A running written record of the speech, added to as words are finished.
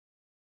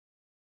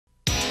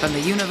From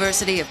the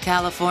University of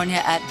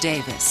California at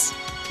Davis,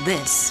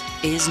 this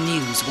is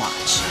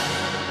Newswatch.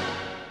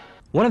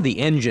 One of the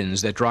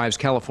engines that drives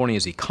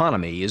California's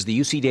economy is the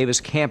UC Davis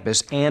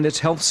campus and its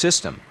health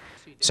system.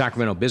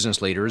 Sacramento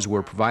business leaders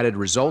were provided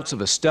results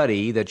of a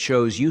study that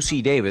shows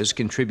UC Davis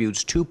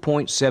contributes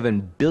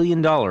 $2.7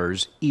 billion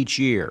each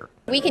year.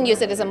 We can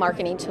use it as a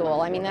marketing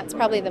tool. I mean, that's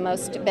probably the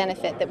most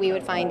benefit that we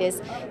would find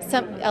is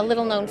a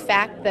little known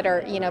fact that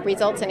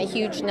results in a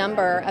huge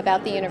number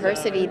about the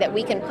university that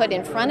we can put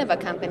in front of a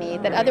company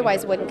that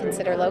otherwise wouldn't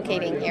consider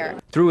locating here.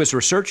 Through its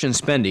research and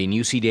spending,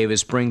 UC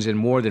Davis brings in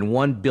more than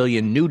 $1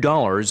 billion new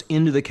dollars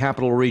into the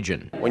capital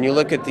region. When you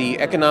look at the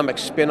economic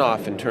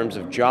spin-off in terms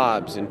of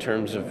jobs, in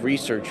terms of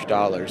research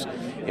dollars,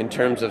 in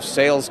terms of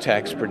sales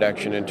tax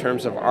production, in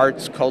terms of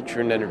arts,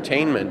 culture, and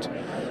entertainment,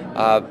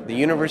 the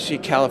University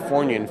of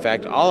California, in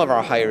fact, all of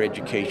our higher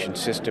education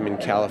system in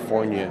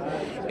California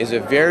is a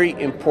very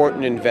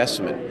important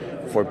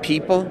investment for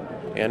people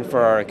and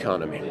for our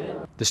economy.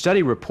 The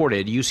study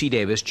reported UC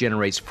Davis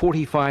generates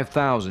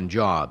 45,000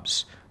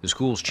 jobs. The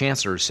school's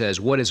chancellor says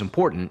what is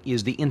important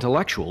is the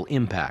intellectual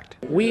impact.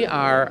 We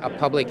are a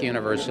public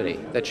university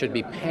that should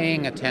be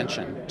paying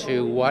attention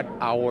to what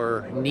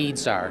our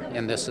needs are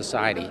in this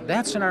society.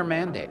 That's in our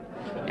mandate.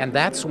 And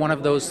that's one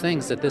of those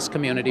things that this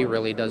community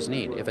really does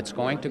need. If it's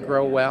going to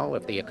grow well,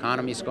 if the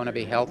economy is going to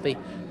be healthy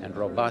and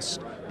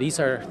robust, these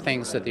are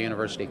things that the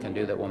university can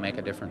do that will make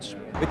a difference.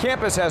 The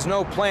campus has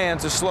no plan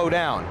to slow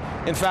down.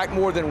 In fact,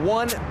 more than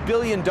 $1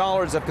 billion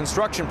of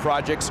construction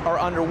projects are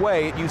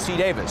underway at UC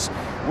Davis,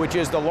 which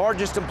is the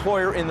largest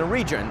employer in the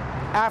region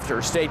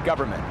after state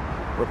government.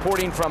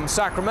 Reporting from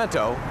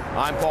Sacramento,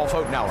 I'm Paul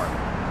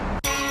Fotenauer.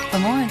 For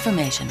more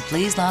information,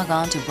 please log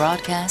on to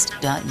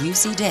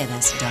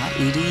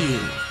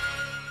broadcast.ucdavis.edu.